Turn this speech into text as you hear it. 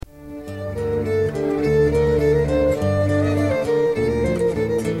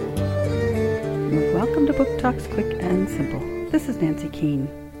simple. This is Nancy Keene.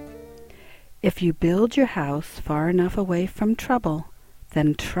 If you build your house far enough away from trouble,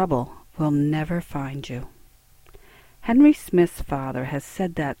 then trouble will never find you. Henry Smith's father has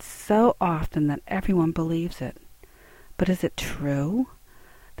said that so often that everyone believes it. But is it true?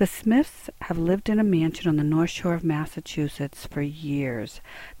 The Smiths have lived in a mansion on the North Shore of Massachusetts for years.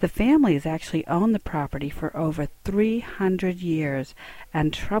 The family has actually owned the property for over 300 years,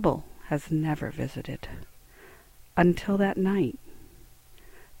 and trouble has never visited. Until that night.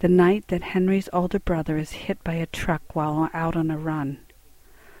 The night that Henry's older brother is hit by a truck while out on a run.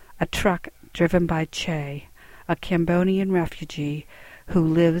 A truck driven by Che, a Cambodian refugee who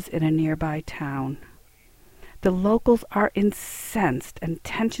lives in a nearby town. The locals are incensed, and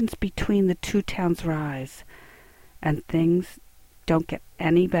tensions between the two towns rise. And things don't get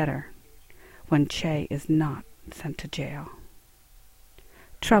any better when Che is not sent to jail.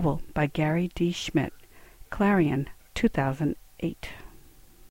 Trouble by Gary D. Schmidt, Clarion, 2008.